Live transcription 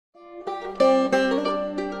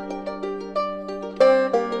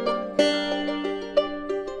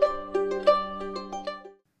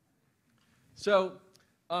So,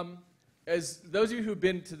 as those of you who've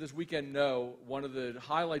been to this weekend know, one of the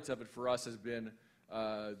highlights of it for us has been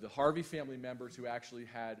the Harvey family members who actually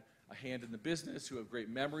had a hand in the business, who have great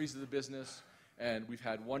memories of the business, and we've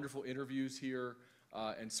had wonderful interviews here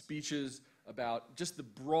and speeches about just the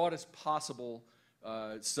broadest possible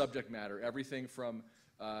subject matter, everything from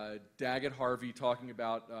Daggett Harvey talking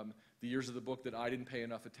about the years of the book that I didn't pay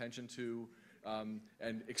enough attention to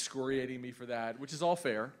and excoriating me for that, which is all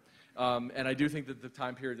fair. And I do think that the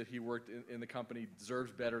time period that he worked in the company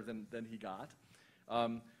deserves better than he got.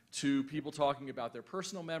 To people talking about their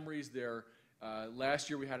personal memories. Last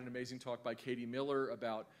year we had an amazing talk by Katie Miller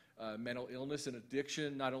about mental illness and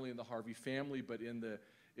addiction, not only in the Harvey family, but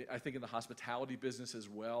I think in the hospitality business as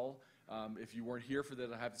well. If you weren't here for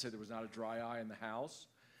that, I have to say there was not a dry eye in the house.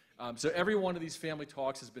 So every one of these family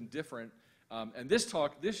talks has been different. And this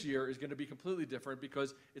talk this year is going to be completely different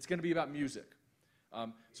because it's going to be about music.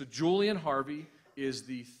 So Julian Harvey is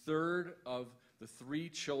the third of the 3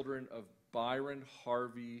 children of Byron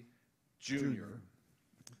Harvey Jr.,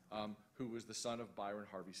 who was the son of Byron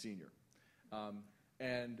Harvey Sr.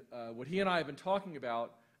 And what he and I have been talking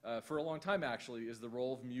about for a long time, actually, is the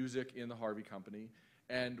role of music in the Harvey Company.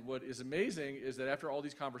 And what is amazing is that after all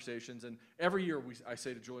these conversations, and every year I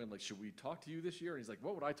say to Julian, like, should we talk to you this year? And he's like,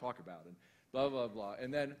 what would I talk about? And blah, blah, blah.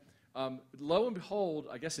 And then lo and behold,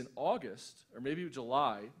 I guess in August, or maybe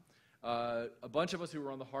July, a bunch of us who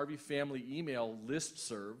were on the Harvey family email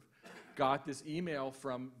listserv got this email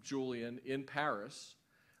from Julian in Paris,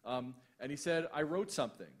 and he said, I wrote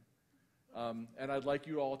something, and I'd like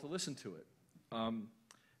you all to listen to it.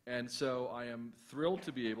 And so I am thrilled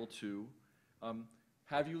to be able to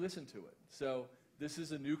have you listen to it. So this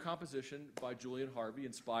is a new composition by Julian Harvey,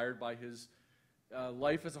 inspired by his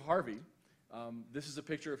life as a Harvey. This is a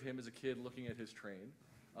picture of him as a kid looking at his train.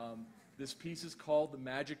 This piece is called The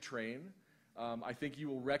Magic Train. I think you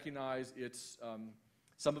will recognize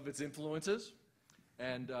some of its influences.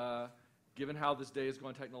 And given how this day is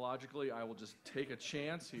going technologically, I will just take a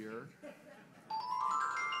chance here.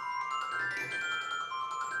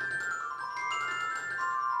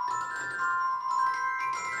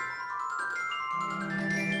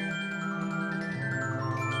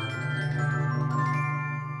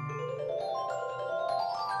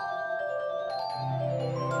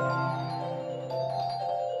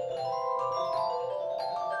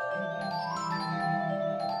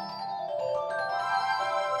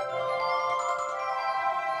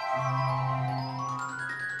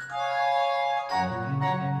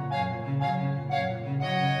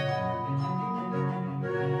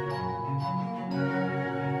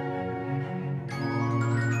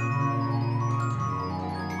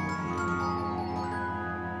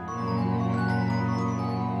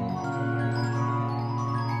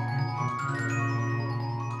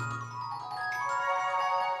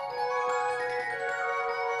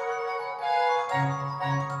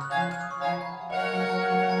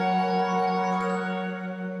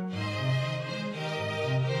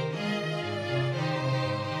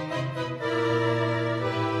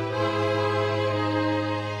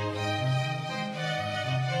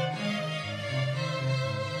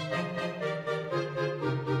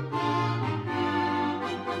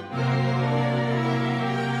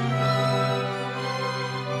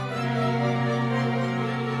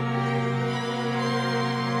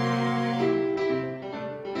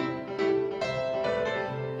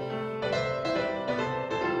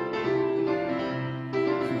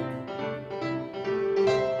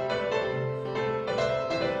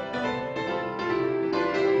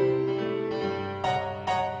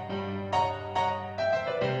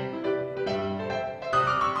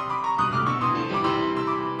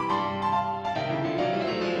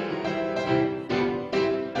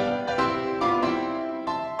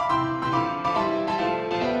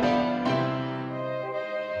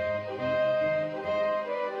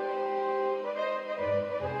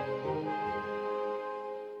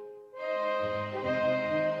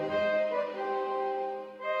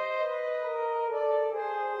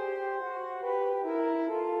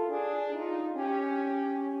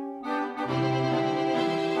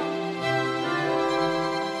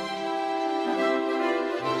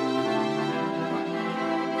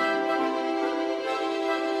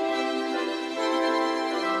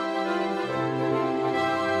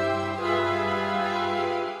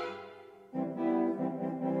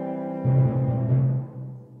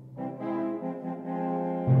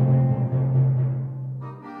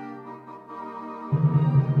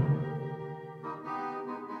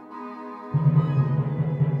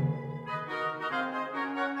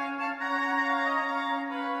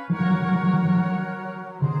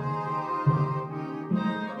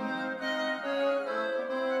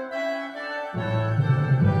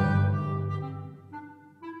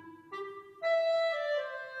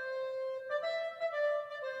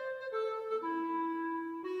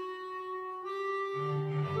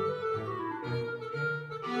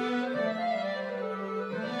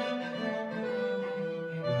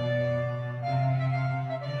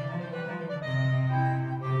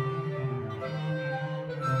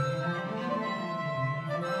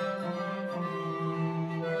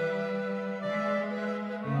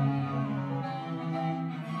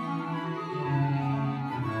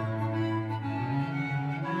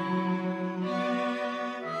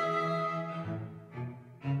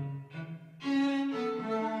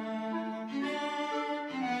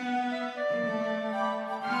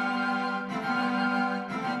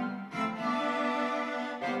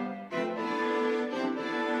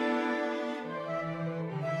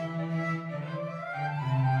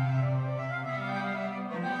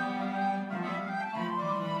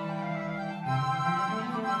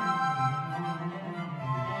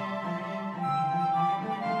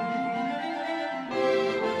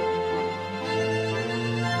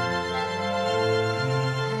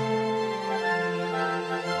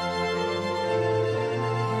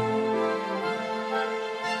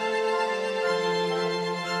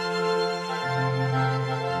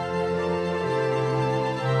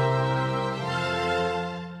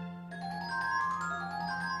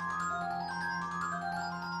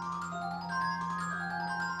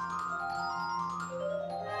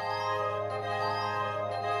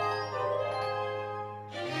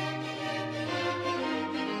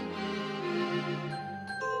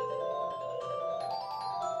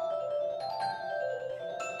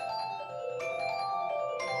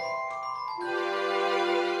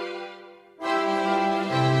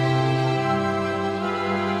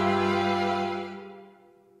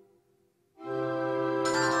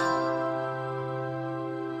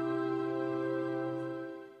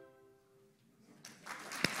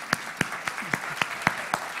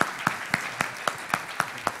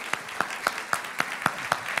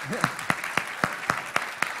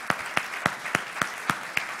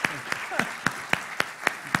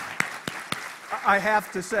 I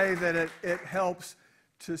have to say that it helps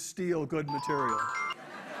to steal good material.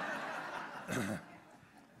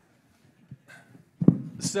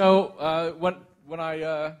 So when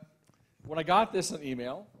I got this in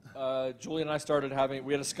email, Julian and I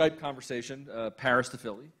we had a Skype conversation, Paris to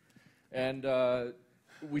Philly, and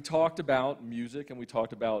we talked about music, and we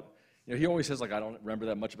talked about, he always says, like, I don't remember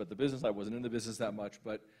that much about the business. I wasn't in the business that much,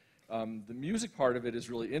 but the music part of it is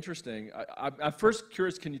really interesting. I'm first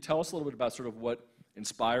curious, can you tell us a little bit about sort of what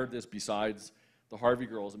inspired this besides the Harvey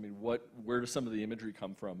Girls? I mean, where does some of the imagery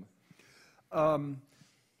come from?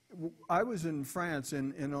 I was in France,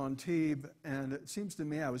 in Antibes, and it seems to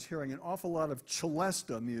me I was hearing an awful lot of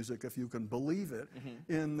celesta music, if you can believe it,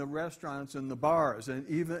 in the restaurants and the bars, and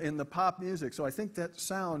even in the pop music. So I think that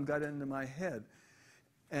sound got into my head.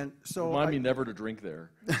 And so Remind me never to drink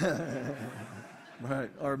there.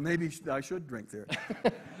 Right, or maybe I should drink there.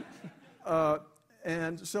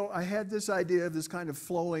 And so I had this idea of this kind of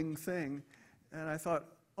flowing thing, and I thought,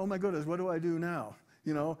 oh my goodness, what do I do now?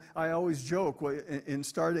 I always joke in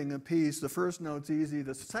starting a piece, the first note's easy,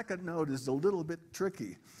 the second note is a little bit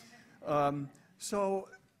tricky. So,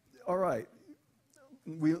 all right,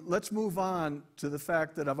 let's move on to the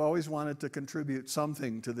fact that I've always wanted to contribute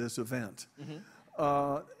something to this event.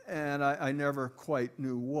 And I never quite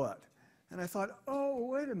knew what. And I thought, oh,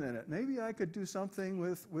 wait a minute, maybe I could do something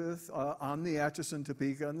with On the Atchison,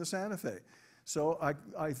 Topeka, and the Santa Fe. So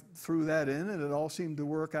I threw that in, and it all seemed to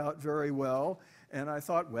work out very well. And I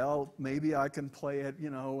thought, well, maybe I can play it,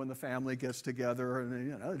 when the family gets together,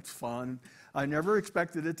 and it's fun. I never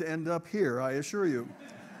expected it to end up here, I assure you.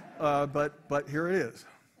 But here it is.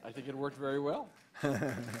 I think it worked very well.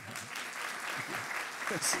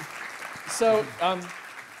 So,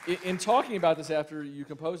 in talking about this after you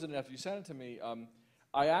composed it and after you sent it to me,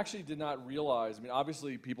 I actually did not realize. I mean,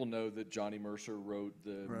 obviously, people know that Johnny Mercer wrote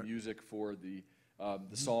the music for the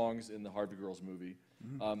songs in the Harvey Girls movie.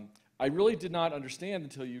 I really did not understand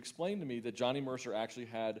until you explained to me that Johnny Mercer actually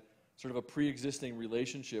had sort of a pre-existing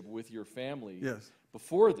relationship with your family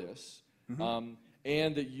before this,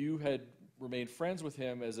 and that you had remained friends with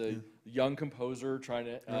him as a young composer, trying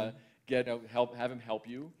to have him help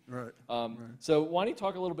you. Right. So why don't you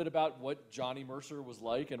talk a little bit about what Johnny Mercer was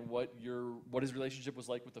like and what his relationship was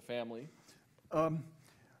like with the family?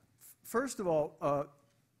 First of all,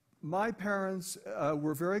 my parents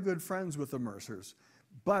were very good friends with the Mercers.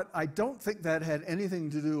 But I don't think that had anything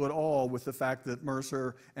to do at all with the fact that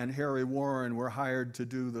Mercer and Harry Warren were hired to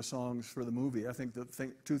do the songs for the movie. I think the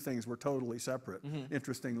two things were totally separate,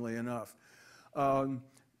 interestingly enough.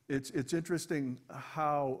 It's interesting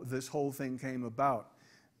how this whole thing came about.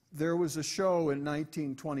 There was a show in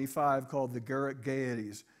 1925 called the Garrick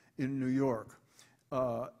Gaieties in New York.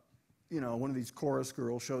 One of these chorus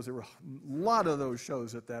girl shows. There were a lot of those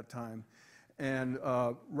shows at that time. And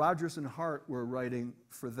Rodgers and Hart were writing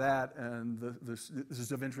for that, and this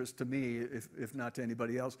is of interest to me, if not to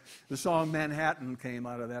anybody else. The song Manhattan came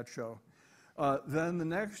out of that show. Then the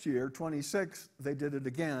next year, 26, they did it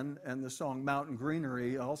again, and the song Mountain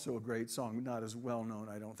Greenery, also a great song, not as well known,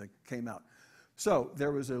 I don't think, came out. So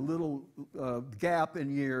there was a little gap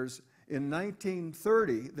in years. In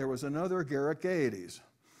 1930, there was another Garrick Gaieties.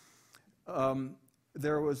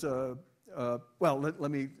 There was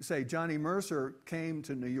let me say, Johnny Mercer came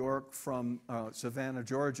to New York from Savannah,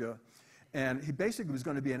 Georgia, and he basically was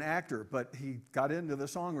going to be an actor, but he got into the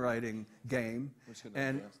songwriting game,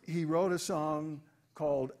 and he wrote a song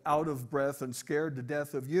called Out of Breath and Scared to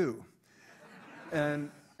Death of You. And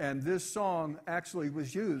this song actually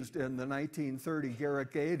was used in the 1930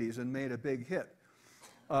 Garrick Gaieties and made a big hit.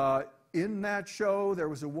 In that show, there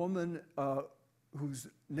was a woman whose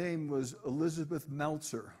name was Elizabeth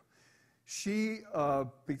Meltzer. She,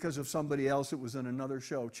 because of somebody else that was in another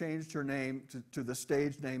show, changed her name to the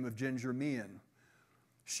stage name of Ginger Meehan.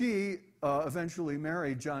 She eventually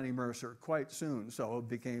married Johnny Mercer quite soon, so it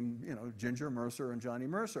became, Ginger Mercer and Johnny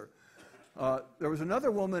Mercer. There was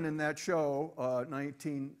another woman in that show,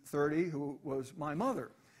 1930, who was my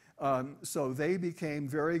mother. So they became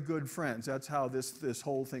very good friends. That's how this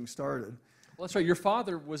whole thing started. Well, that's right. Your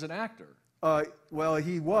father was an actor. Well,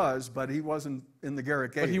 he was, but he wasn't in the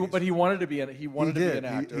Garrick Gaieties. But he wanted to be an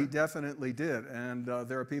actor. He definitely did, and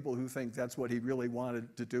there are people who think that's what he really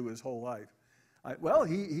wanted to do his whole life.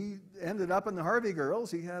 He ended up in the Harvey Girls.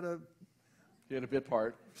 He had a bit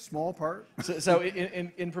part, small part. So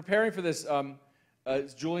in preparing for this,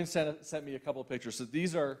 Julian sent me a couple of pictures. So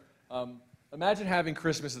these are. Imagine having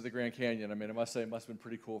Christmas at the Grand Canyon. I mean, I must say, it must have been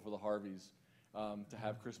pretty cool for the Harveys. To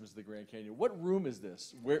have Christmas at the Grand Canyon. What room is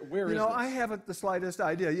this? Where is this? I haven't the slightest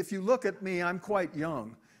idea. If you look at me, I'm quite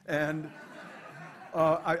young. And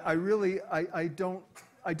I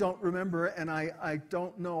don't remember, and I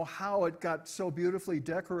don't know how it got so beautifully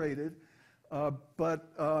decorated, but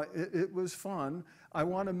it was fun. I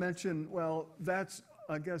want to mention, well,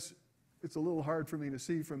 I guess it's a little hard for me to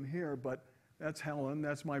see from here, but that's Helen,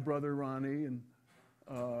 that's my brother Ronnie, and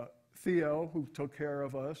Theo, who took care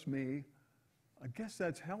of us, me. I guess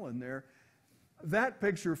that's Helen there. That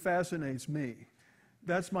picture fascinates me.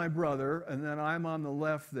 That's my brother, and then I'm on the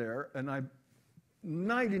left there, and I'm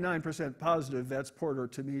 99% positive that's Porter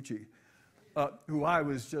Tamici, who I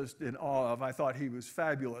was just in awe of. I thought he was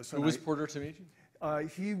fabulous. Who was Porter Tamici?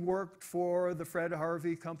 He worked for the Fred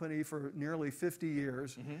Harvey Company for nearly 50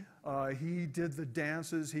 years. He did the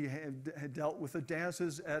dances. He had dealt with the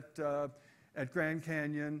dances at Grand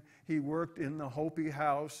Canyon. He worked in the Hopi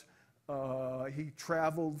House. He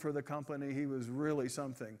traveled for the company. He was really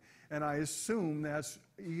something. And I assume that's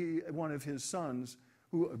one of his sons,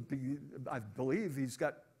 who I believe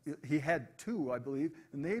he had two, I believe,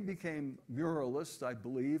 and they became muralists, I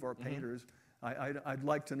believe, or painters. I'd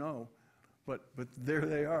like to know, but there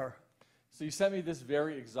they are. So you sent me this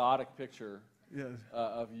very exotic picture Yes.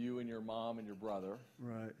 Of you and your mom and your brother.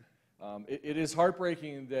 Right. It is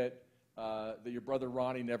heartbreaking that your brother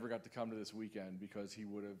Ronnie never got to come to this weekend, because he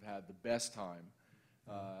would have had the best time.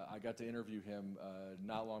 I got to interview him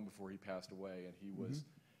not long before he passed away, and he was,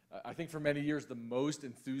 I think for many years, the most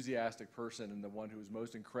enthusiastic person and the one who was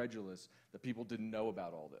most incredulous that people didn't know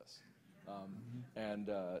about all this.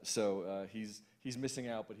 So he's missing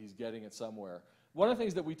out, but he's getting it somewhere. One of the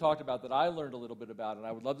things that we talked about that I learned a little bit about, and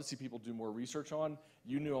I would love to see people do more research on,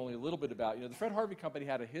 you knew only a little bit about, the Fred Harvey Company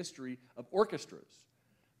had a history of orchestras.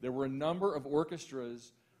 There were a number of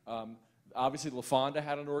orchestras. Obviously, La Fonda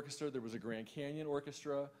had an orchestra. There was a Grand Canyon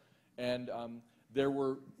orchestra. And there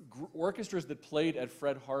were orchestras that played at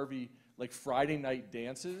Fred Harvey, like Friday night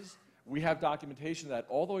dances. We have documentation of that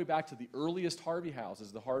all the way back to the earliest Harvey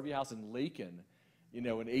houses, the Harvey House in Laken, in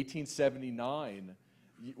 1879.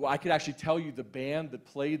 Well, I could actually tell you the band that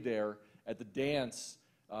played there at the dance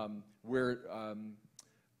where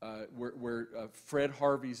Fred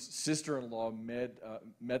Harvey's sister-in-law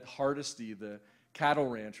met Hardesty, the cattle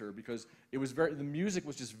rancher, because it was the music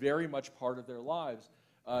was just very much part of their lives.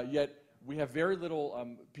 Yet we have very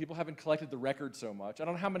little. People haven't collected the record so much. I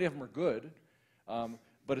don't know how many of them are good,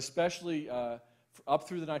 but especially up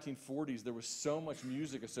through the 1940s, there was so much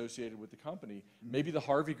music associated with the company. Maybe the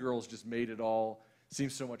Harvey Girls just made it all seem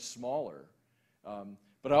so much smaller.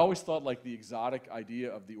 But I always thought, like, the exotic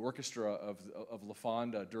idea of the orchestra of La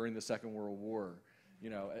Fonda during the Second World War.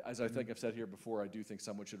 As I think I've said here before, I do think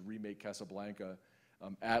someone should remake Casablanca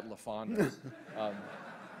at La Fonda.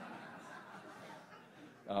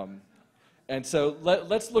 And so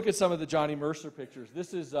let's look at some of the Johnny Mercer pictures.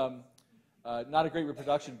 This is not a great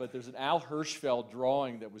reproduction, but there's an Al Hirschfeld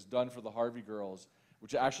drawing that was done for the Harvey Girls,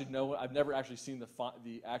 which actually I've never actually seen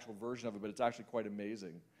the actual version of it, but it's actually quite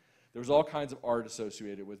amazing. There was all kinds of art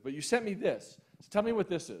associated with it. But you sent me this. So tell me what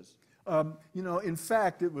this is. In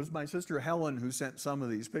fact, it was my sister Helen who sent some of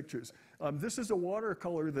these pictures. This is a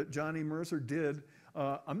watercolor that Johnny Mercer did.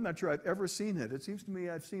 I'm not sure I've ever seen it. It seems to me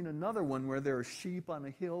I've seen another one where there are sheep on a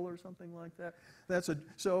hill or something like that. Like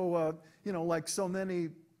so many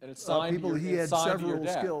people, he had several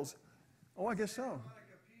skills. Oh, I guess so.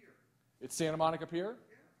 It's Santa Monica Pier?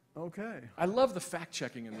 Okay. I love the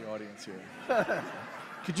fact-checking in the audience here.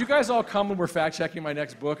 Could you guys all come when we're fact-checking my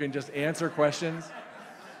next book and just answer questions?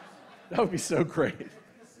 That would be so great.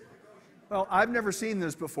 Well, I've never seen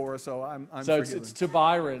this before, so I'm so forgiven. It's to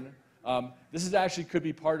Byron. This is actually could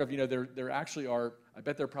be part of, there actually are, I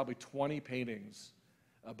bet there are probably 20 paintings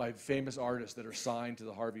by famous artists that are signed to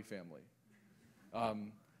the Harvey family.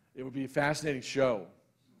 It would be a fascinating show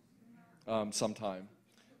sometime.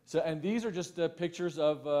 So, and these are just pictures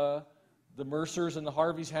of the Mercers and the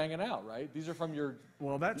Harveys hanging out, right? These are from your,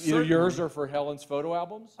 either yours or for Helen's photo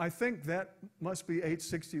albums? I think that must be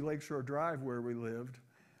 860 Lakeshore Drive where we lived.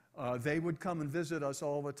 They would come and visit us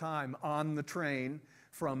all the time on the train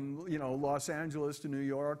from Los Angeles to New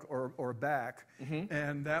York or back,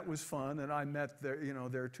 and that was fun. And I met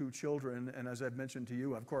their two children, and as I've mentioned to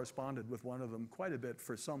you, I've corresponded with one of them quite a bit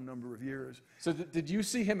for some number of years. So did you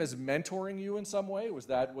see him as mentoring you in some way? Was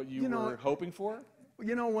that what you were hoping for?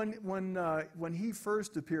 When he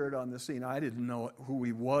first appeared on the scene, I didn't know who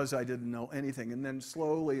he was. I didn't know anything, and then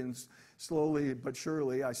slowly but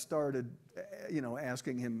surely, I started,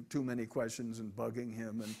 asking him too many questions and bugging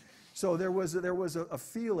him, and so there was a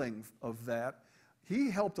feeling of that. He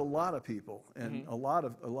helped a lot of people and a lot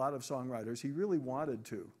of songwriters. He really wanted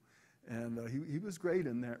to, and he was great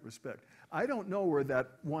in that respect. I don't know where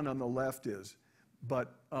that one on the left is,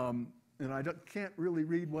 but and I can't really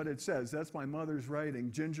read what it says. That's my mother's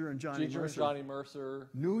writing. Ginger and Johnny Mercer. Ginger and Johnny Mercer.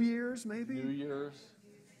 New Year's, maybe? New Year's.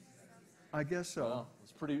 I guess so. Well,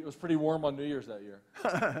 it was pretty warm on New Year's that year.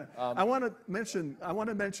 I want to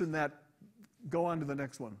mention that. Go on to the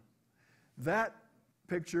next one. That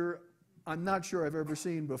picture, I'm not sure I've ever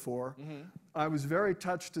seen before. Mm-hmm. I was very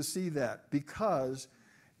touched to see that because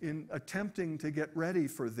in attempting to get ready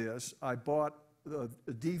for this, I bought a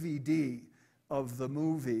DVD of the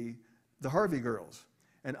movie, The Harvey Girls.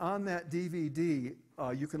 And on that DVD,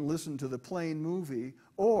 you can listen to the plain movie,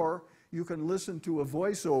 or you can listen to a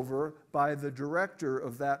voiceover by the director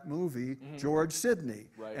of that movie, mm-hmm. George Sidney.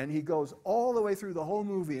 Right. And he goes all the way through the whole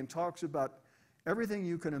movie and talks about everything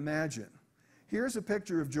you can imagine. Here's a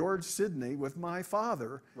picture of George Sidney with my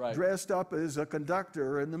father, right. dressed up as a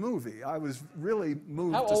conductor in the movie. I was really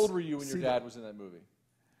moved. How old were you when your dad was in that movie?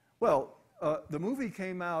 Well, the movie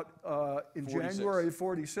came out in 46. January of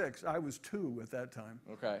 '46. I was 2 at that time.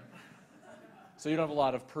 Okay. So you don't have a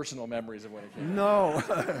lot of personal memories of when it came No.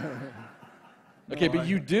 out? Okay, but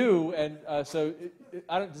you do, and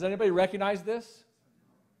does anybody recognize this?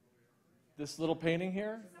 This little painting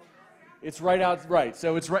here? It's right out, right.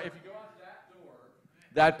 So it's right, if you go out that door,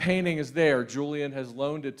 that painting is there. Julian has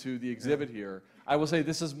loaned it to the exhibit here. I will say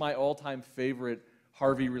this is my all-time favorite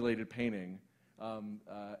Harvey-related painting.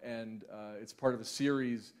 It's part of a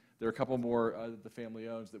series. There are a couple more that the family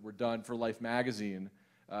owns that were done for Life magazine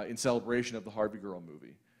in celebration of the Harvey Girl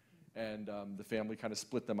movie. And the family kind of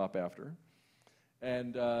split them up after.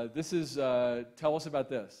 And this is, tell us about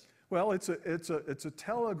this. Well, it's a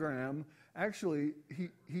telegram. Actually,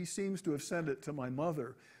 he seems to have sent it to my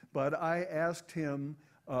mother, but I asked him,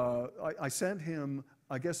 I sent him,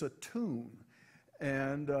 I guess, a tune.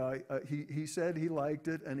 And he said he liked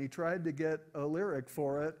it, and he tried to get a lyric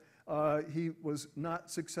for it. He was not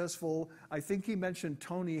successful. I think he mentioned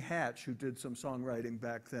Tony Hatch, who did some songwriting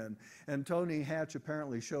back then. And Tony Hatch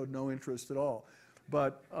apparently showed no interest at all.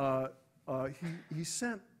 But he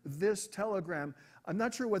sent this telegram. I'm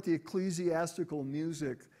not sure what the ecclesiastical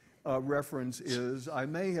music reference is. I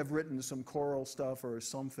may have written some choral stuff or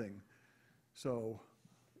something. So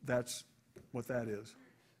that's what that is.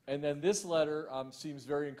 And then this letter seems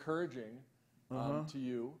very encouraging to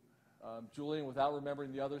you. Julian, without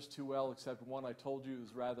remembering the others too well, except one I told you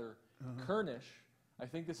is rather Kernish, I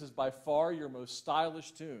think this is by far your most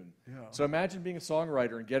stylish tune. Yeah. So imagine being a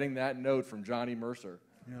songwriter and getting that note from Johnny Mercer.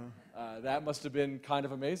 Yeah. That must have been kind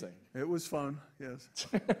of amazing. It was fun, yes.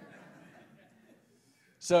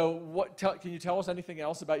 So can you tell us anything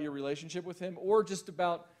else about your relationship with him, or just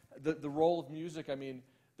about the role of music? I mean,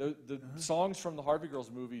 the songs from the Harvey Girls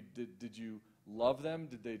movie, did you love them?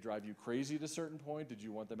 Did they drive you crazy at a certain point? Did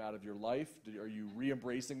you want them out of your life? Are you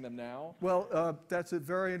re-embracing them now? Well, that's a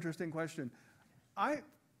very interesting question. I,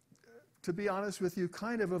 to be honest with you,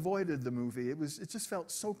 kind of avoided the movie. It just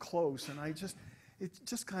felt so close, and it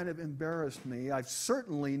just kind of embarrassed me. I've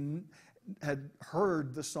certainly had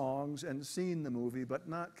heard the songs and seen the movie, but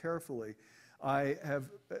not carefully. I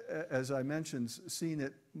have, as I mentioned, seen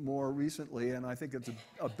it more recently, and I think it's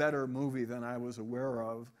a better movie than I was aware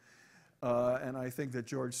of. And I think that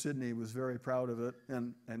George Sidney was very proud of it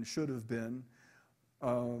and should have been.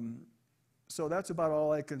 So that's about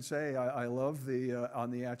all I can say. I love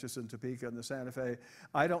on the Atchison, Topeka, and the Santa Fe.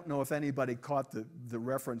 I don't know if anybody caught the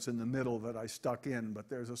reference in the middle that I stuck in, but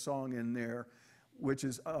there's a song in there which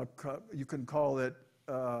is, you can call it,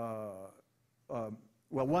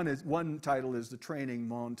 well, one title is The Training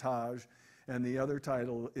Montage, and the other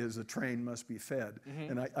title is The Train Must Be Fed.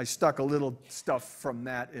 Mm-hmm. And I stuck a little stuff from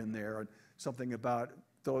that in there, something about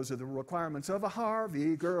those are the requirements of a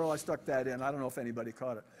Harvey girl. I stuck that in. I don't know if anybody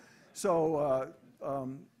caught it. So,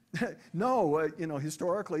 no,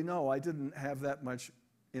 historically, no, I didn't have that much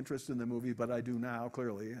interest in the movie, but I do now,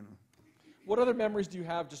 clearly. What other memories do you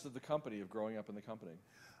have just of the company, of growing up in the company?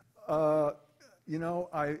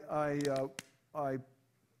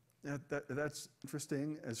 That's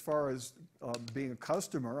interesting. As far as being a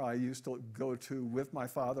customer, I used to go to, with my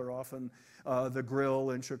father often, the Grill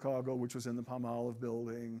in Chicago, which was in the Palmolive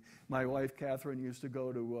building. My wife, Catherine, used to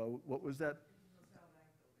go to, what was that?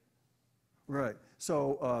 Right.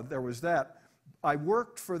 So there was that. I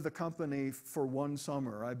worked for the company for one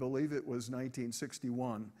summer. I believe it was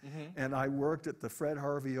 1961. And I worked at the Fred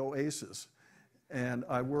Harvey Oasis. And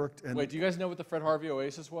I worked... Wait, do you guys know what the Fred Harvey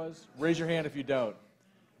Oasis was? Raise your hand if you don't.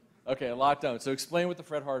 Okay, a lot don't. So explain what the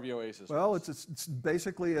Fred Harvey Oasis was. Well, it's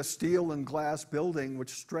basically a steel and glass building which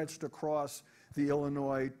stretched across the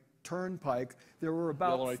Illinois Turnpike. There were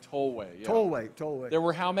about... The Illinois Tollway, yeah. Tollway. There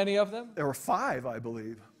were how many of them? There were 5, I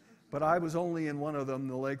believe. But I was only in one of them,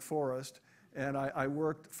 the Lake Forest. And I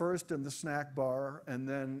worked first in the snack bar and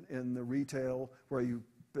then in the retail where you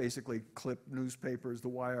basically clip newspapers, the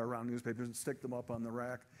wire around newspapers, and stick them up on the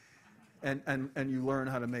rack. And you learn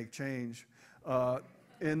how to make change.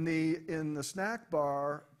 In the snack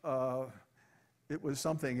bar, it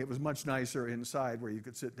was much nicer inside where you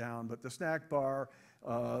could sit down. But the snack bar,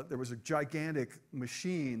 there was a gigantic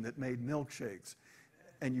machine that made milkshakes.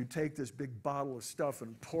 And you take this big bottle of stuff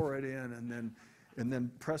and pour it in and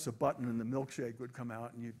then press a button and the milkshake would come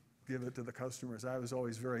out and you'd give it to the customers. I was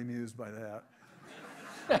always very amused by that.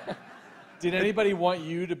 Did anybody want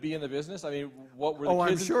you to be in the business? I mean, what were the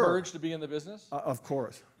kids encouraged to be in the business? Of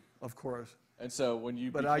course, of course. And so when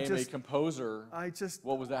you became a composer,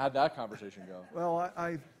 what was that? How'd that conversation go? Well,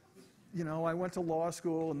 I went to law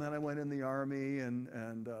school and then I went in the Army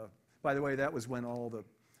and by the way, that was when all the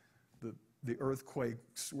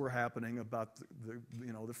earthquakes were happening about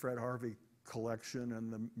the Fred Harvey collection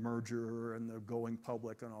and the merger and the going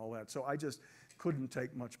public and all that. So I just couldn't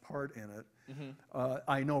take much part in it. Mm-hmm.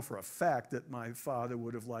 I know for a fact that my father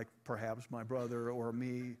would have liked perhaps my brother or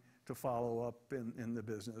me to follow up in the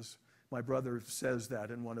business. My brother says that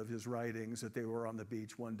in one of his writings, that they were on the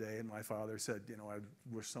beach one day and my father said, I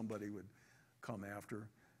wish somebody would come after.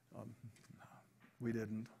 We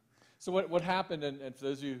didn't. So what happened, and for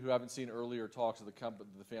those of you who haven't seen earlier talks of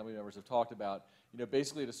the family members have talked about,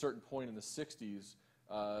 basically at a certain point in the 60s,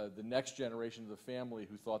 the next generation of the family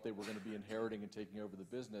who thought they were going to be inheriting and taking over the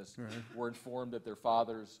business were informed that their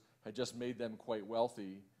fathers had just made them quite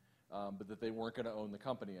wealthy, but that they weren't going to own the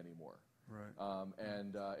company anymore. Right.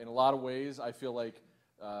 And in a lot of ways, I feel like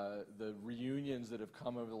the reunions that have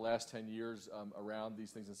come over the last 10 years around these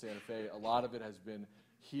things in Santa Fe, a lot of it has been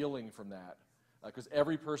healing from that. Because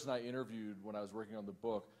every person I interviewed when I was working on the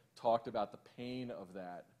book talked about the pain of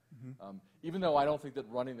that. Mm-hmm. Even though I don't think that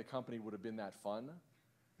running the company would have been that fun,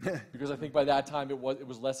 because I think by that time it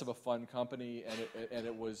was less of a fun company, and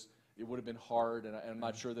it would have been hard, and I'm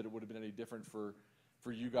not sure that it would have been any different for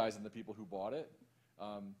you guys and the people who bought it.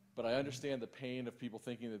 But I understand the pain of people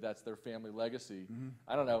thinking that that's their family legacy. Mm-hmm.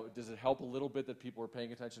 I don't know. Does it help a little bit that people are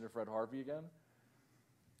paying attention to Fred Harvey again?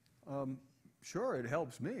 Sure, it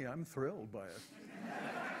helps me. I'm thrilled by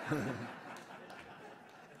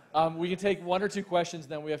it. We can take one or two questions,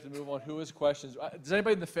 then we have to move on. Who has questions? Does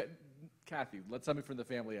anybody in the Kathy, let somebody from the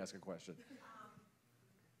family ask a question.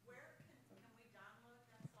 Where can we download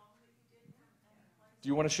that song that you did? Do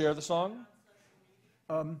you want to share the song?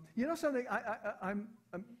 Something,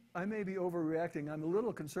 I may be overreacting. I'm a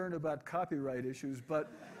little concerned about copyright issues,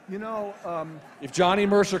 but, if Johnny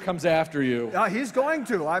Mercer comes after you. He's going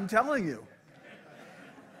to, I'm telling you.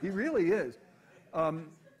 He really is. I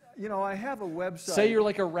have a website. Say you're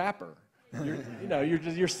like a rapper.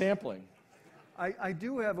 You're sampling. I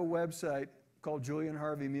do have a website called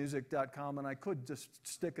JulianHarveyMusic.com, and I could just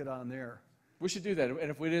stick it on there. We should do that, and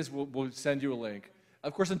if it is, we'll send you a link.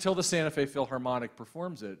 Of course, until the Santa Fe Philharmonic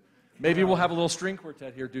performs it, maybe we'll have a little string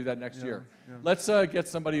quartet here do that next year. Yeah. Let's get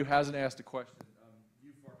somebody who hasn't asked a question.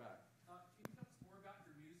 You far back. Can you tell us more about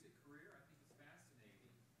your music career? I think it's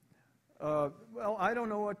fascinating. Well, I don't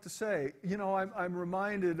know what to say. I'm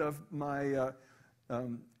reminded of my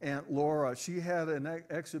Aunt Laura. She had an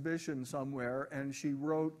exhibition somewhere, and she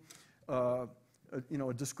wrote a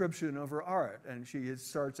description of her art. And she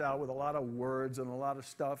starts out with a lot of words and a lot of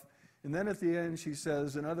stuff. And then at the end, she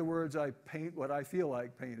says, in other words, I paint what I feel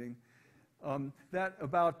like painting. That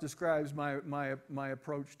about describes my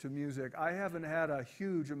approach to music. I haven't had a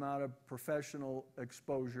huge amount of professional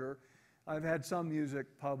exposure. I've had some music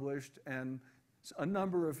published and a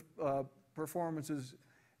number of performances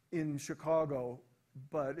in Chicago,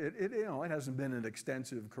 but it hasn't been an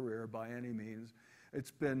extensive career by any means. It's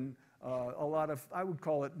been a lot of, I would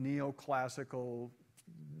call it neoclassical,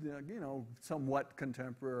 somewhat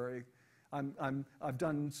contemporary. I've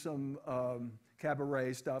done some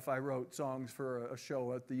cabaret stuff. I wrote songs for a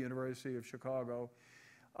show at the University of Chicago.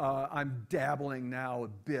 I'm dabbling now a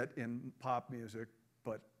bit in pop music,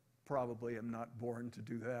 but probably am not born to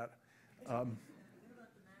do that.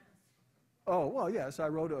 Oh, well, yes, I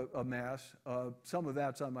wrote a mass. Some of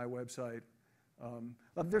that's on my website.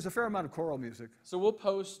 There's a fair amount of choral music. So we'll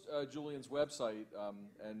post Julian's website,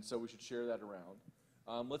 and so we should share that around.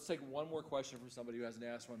 Let's take one more question from somebody who hasn't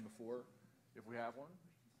asked one before, if we have one.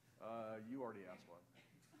 You already asked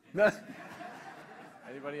one.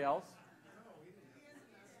 Anybody else?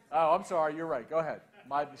 Oh, I'm sorry. You're right. Go ahead.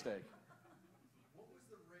 My mistake. What was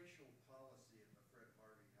the racial policy in the Fred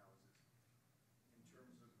Harvey houses in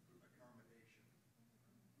terms of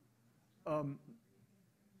accommodation?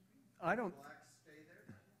 I don't. Blacks stay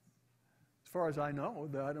there? As far as I know,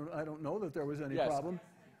 I don't know that there was any Yes. problem.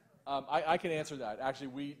 I can answer that.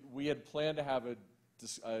 Actually, we had planned to have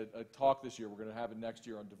a talk this year. We're going to have it next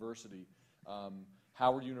year on diversity.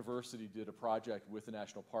 Howard University did a project with the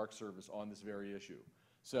National Park Service on this very issue.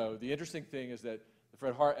 So the interesting thing is that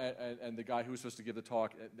Fred Hart and the guy who was supposed to give the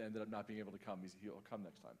talk ended up not being able to come. He'll come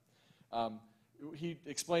next time. He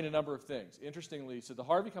explained a number of things. Interestingly, so the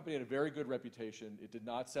Harvey Company had a very good reputation. It did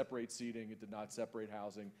not separate seating. It did not separate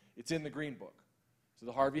housing. It's in the Green Book. So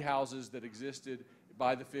the Harvey houses that existed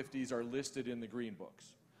by the 50s are listed in the Green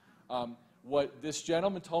Books. What this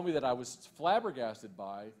gentleman told me that I was flabbergasted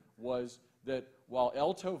by was that while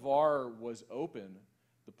El Tovar was open,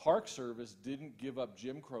 the Park Service didn't give up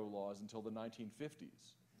Jim Crow laws until the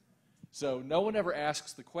 1950s. So no one ever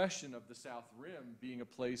asks the question of the South Rim being a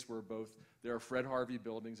place where both there are Fred Harvey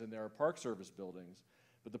buildings and there are Park Service buildings.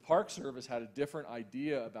 But the Park Service had a different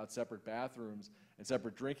idea about separate bathrooms and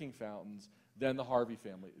separate drinking fountains than the Harvey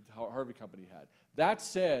Company had. That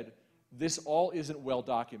said, this all isn't well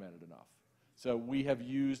documented enough. So we have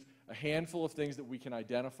used a handful of things that we can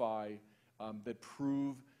identify that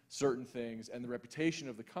prove certain things, and the reputation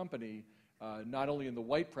of the company, not only in the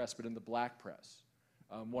white press but in the black press.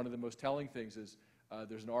 One of the most telling things is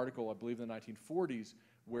there's an article, I believe in the 1940s,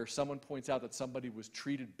 where someone points out that somebody was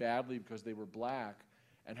treated badly because they were black,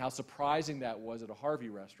 and how surprising that was at a Harvey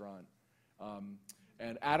restaurant.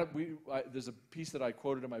 And there's a piece that I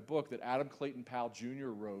quoted in my book that Adam Clayton Powell Jr.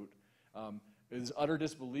 wrote. His utter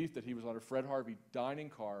disbelief that he was on a Fred Harvey dining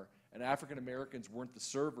car, and African Americans weren't the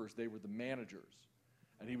servers, they were the managers.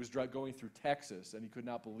 And he was going through Texas, and he could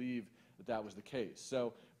not believe that that was the case.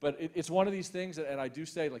 So, but it's one of these things, and I do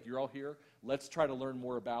say, like, you're all here, let's try to learn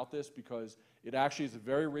more about this, because it actually is a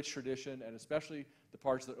very rich tradition, and especially the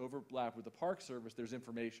parts that overlap with the Park Service, there's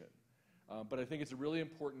information. But I think it's a really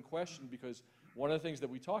important question, because one of the things that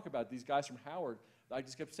we talk about, these guys from Howard, I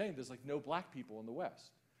just kept saying, there's like no black people in the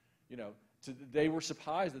West. You know, they were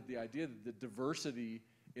surprised at the idea that the diversity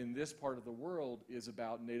in this part of the world is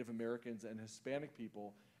about Native Americans and Hispanic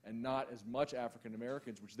people, and not as much African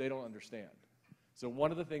Americans, which they don't understand. So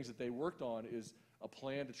one of the things that they worked on is a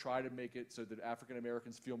plan to try to make it so that African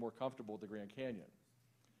Americans feel more comfortable at the Grand Canyon.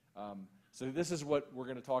 So this is what we're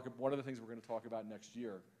going to talk about, one of the things we're going to talk about next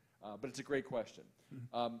year. But it's a great question.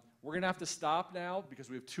 We're going to have to stop now because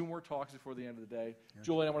we have 2 more talks before the end of the day. Yeah.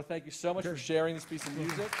 Julian, I want to thank you so much for sharing this piece of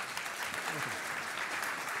music.